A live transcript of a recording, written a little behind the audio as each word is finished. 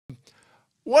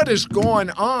What is going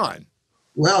on?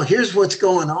 Well, here's what's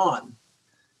going on.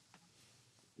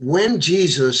 When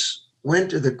Jesus went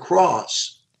to the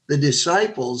cross, the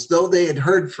disciples, though they had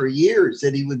heard for years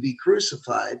that he would be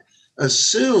crucified,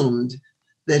 assumed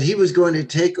that he was going to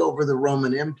take over the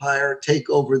Roman Empire, take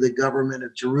over the government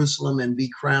of Jerusalem, and be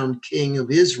crowned king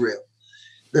of Israel.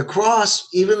 The cross,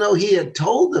 even though he had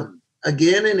told them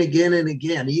again and again and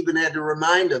again, he even had to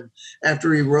remind them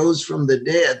after he rose from the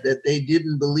dead that they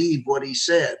didn't believe what he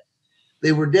said.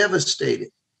 They were devastated.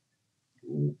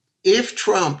 If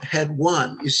Trump had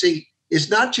won, you see, it's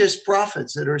not just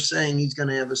prophets that are saying he's going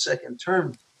to have a second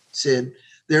term, Sid.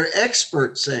 They're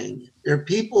experts saying it. They're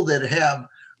people that have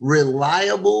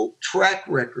reliable track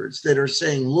records that are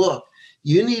saying, look,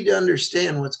 you need to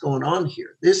understand what's going on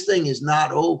here. This thing is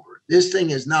not over. This thing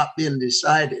has not been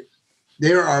decided.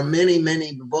 There are many,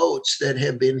 many votes that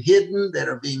have been hidden, that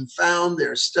are being found.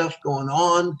 There's stuff going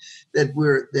on that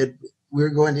we're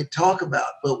going to talk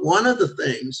about. But one of the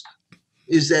things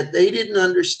is that they didn't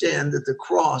understand that the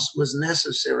cross was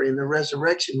necessary and the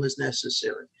resurrection was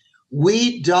necessary.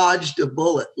 We dodged a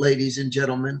bullet, ladies and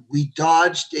gentlemen. We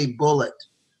dodged a bullet.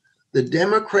 The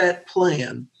Democrat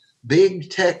plan, big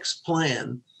tech's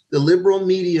plan, the liberal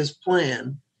media's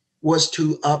plan was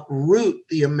to uproot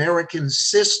the American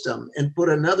system and put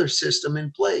another system in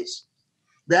place.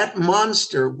 That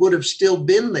monster would have still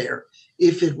been there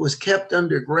if it was kept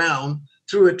underground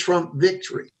through a Trump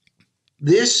victory.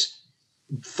 This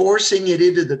forcing it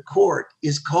into the court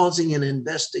is causing an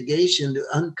investigation to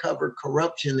uncover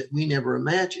corruption that we never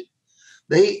imagined.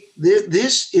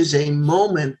 This is a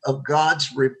moment of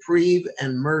God's reprieve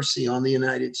and mercy on the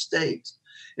United States.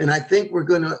 And I think we're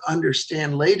going to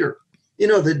understand later. You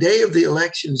know, the day of the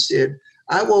election, Sid,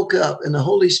 I woke up and the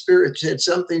Holy Spirit said,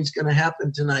 something's going to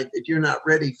happen tonight that you're not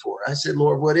ready for. I said,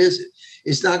 Lord, what is it?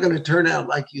 It's not going to turn out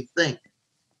like you think.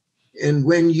 And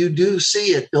when you do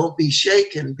see it, don't be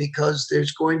shaken, because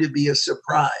there's going to be a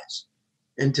surprise.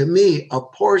 And to me, a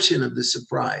portion of the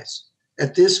surprise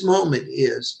at this moment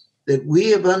is that we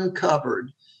have uncovered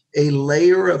a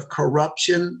layer of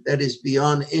corruption that is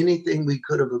beyond anything we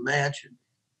could have imagined.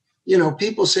 You know,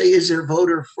 people say, is there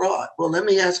voter fraud? Well, let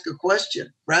me ask a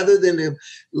question. Rather than to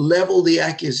level the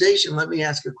accusation, let me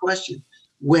ask a question.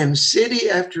 When city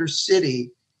after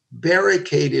city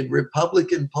barricaded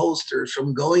Republican pollsters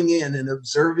from going in and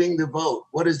observing the vote,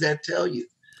 what does that tell you?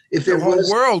 If the whole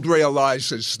world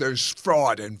realizes there's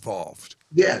fraud involved.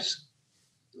 Yes.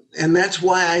 And that's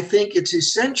why I think it's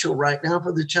essential right now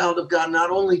for the child of God not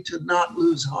only to not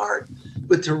lose heart,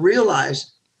 but to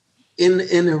realize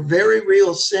in a very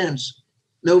real sense,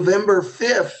 November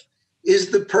 5th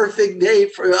is the perfect day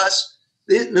for us.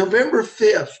 November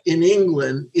 5th in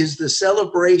England is the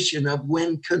celebration of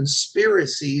when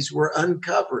conspiracies were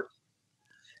uncovered.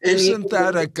 And isn't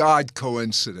that a God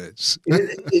coincidence?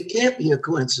 It can't be a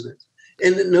coincidence.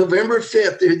 And November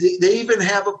 5th, they even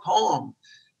have a poem.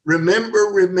 Remember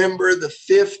the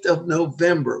 5th of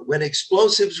November, when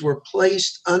explosives were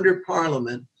placed under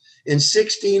Parliament in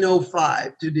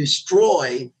 1605 to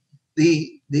destroy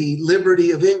the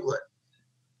liberty of England.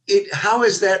 How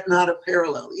is that not a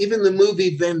parallel? Even the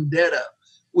movie Vendetta,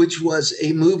 which was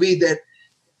a movie that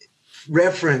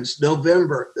referenced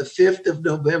November, the 5th of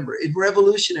November. It's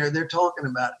revolutionary. They're talking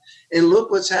about it. And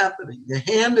look what's happening. The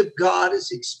hand of God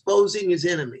is exposing his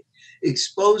enemy,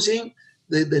 exposing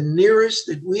the nearest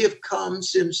that we have come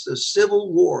since the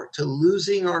Civil War to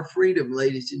losing our freedom,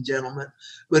 ladies and gentlemen.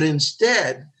 But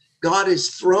instead, God has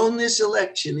thrown this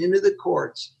election into the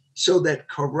courts so that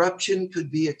corruption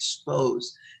could be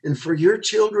exposed. And for your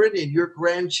children and your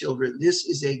grandchildren, this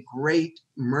is a great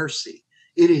mercy.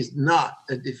 It is not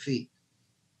a defeat.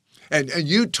 And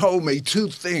you told me two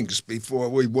things before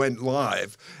we went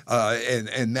live,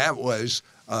 and that was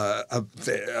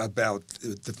about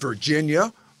the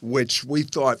Virginia, which we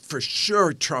thought for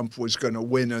sure Trump was going to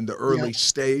win in the early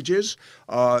stages,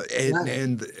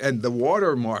 and the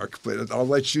watermark. But I'll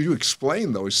let you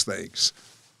explain those things.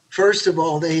 First of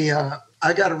all,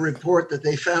 I got a report that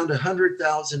they found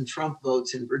 100,000 Trump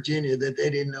votes in Virginia that they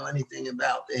didn't know anything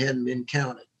about. They hadn't been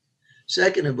counted.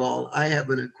 Second of all, I have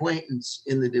an acquaintance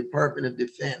in the Department of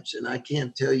Defense, and I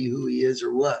can't tell you who he is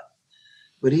or what.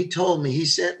 But he told me, he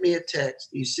sent me a text.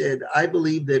 He said, I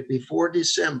believe that before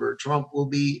December, Trump will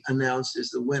be announced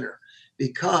as the winner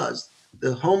because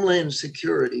the Homeland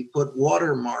Security put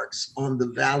watermarks on the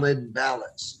valid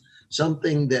ballots,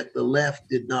 something that the left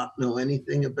did not know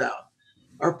anything about.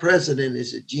 Our president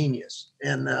is a genius,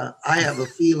 and I have a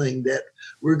feeling that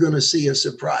we're going to see a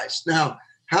surprise. Now,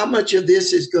 How much of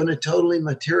this is going to totally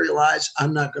materialize?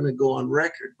 I'm not going to go on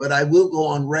record, but I will go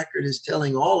on record as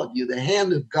telling all of you the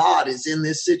hand of God is in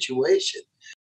this situation.